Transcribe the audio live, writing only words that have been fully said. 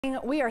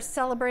We are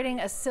celebrating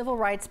a civil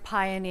rights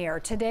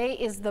pioneer. Today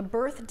is the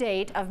birth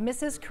date of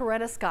Mrs.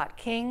 Coretta Scott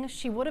King.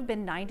 She would have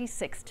been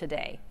 96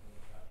 today.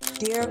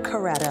 Dear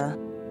Coretta.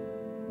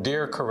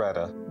 Dear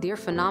Coretta. Dear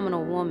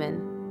phenomenal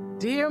woman.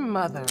 Dear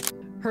mother.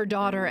 Her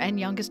daughter and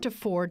youngest of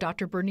four,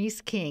 Dr.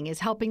 Bernice King, is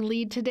helping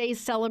lead today's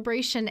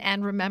celebration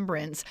and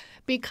remembrance.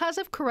 Because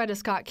of Coretta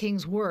Scott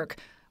King's work,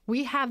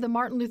 we have the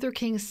Martin Luther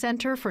King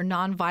Center for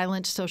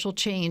Nonviolent Social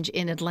Change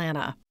in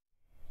Atlanta.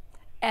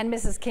 And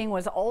Mrs. King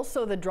was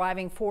also the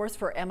driving force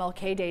for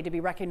MLK Day to be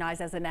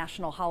recognized as a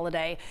national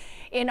holiday.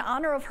 In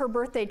honor of her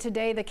birthday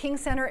today, the King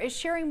Center is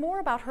sharing more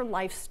about her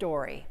life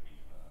story.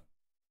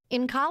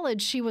 In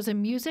college, she was a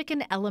music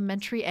and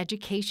elementary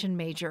education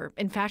major.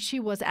 In fact, she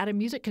was at a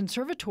music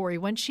conservatory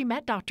when she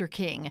met Dr.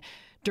 King.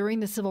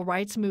 During the civil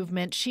rights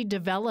movement, she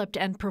developed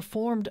and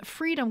performed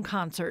freedom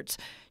concerts.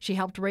 She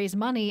helped raise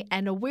money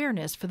and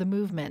awareness for the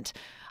movement.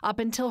 Up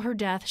until her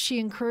death, she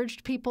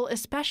encouraged people,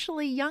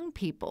 especially young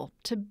people,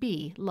 to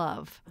be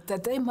love.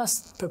 That they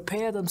must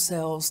prepare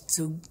themselves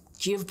to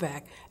give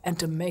back and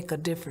to make a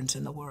difference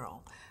in the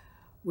world.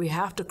 We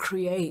have to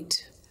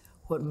create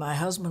what my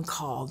husband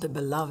called the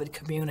beloved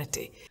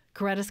community.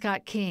 Coretta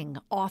Scott King,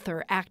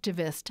 author,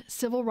 activist,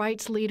 civil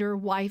rights leader,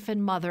 wife,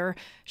 and mother.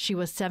 She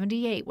was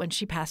 78 when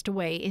she passed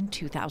away in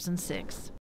 2006.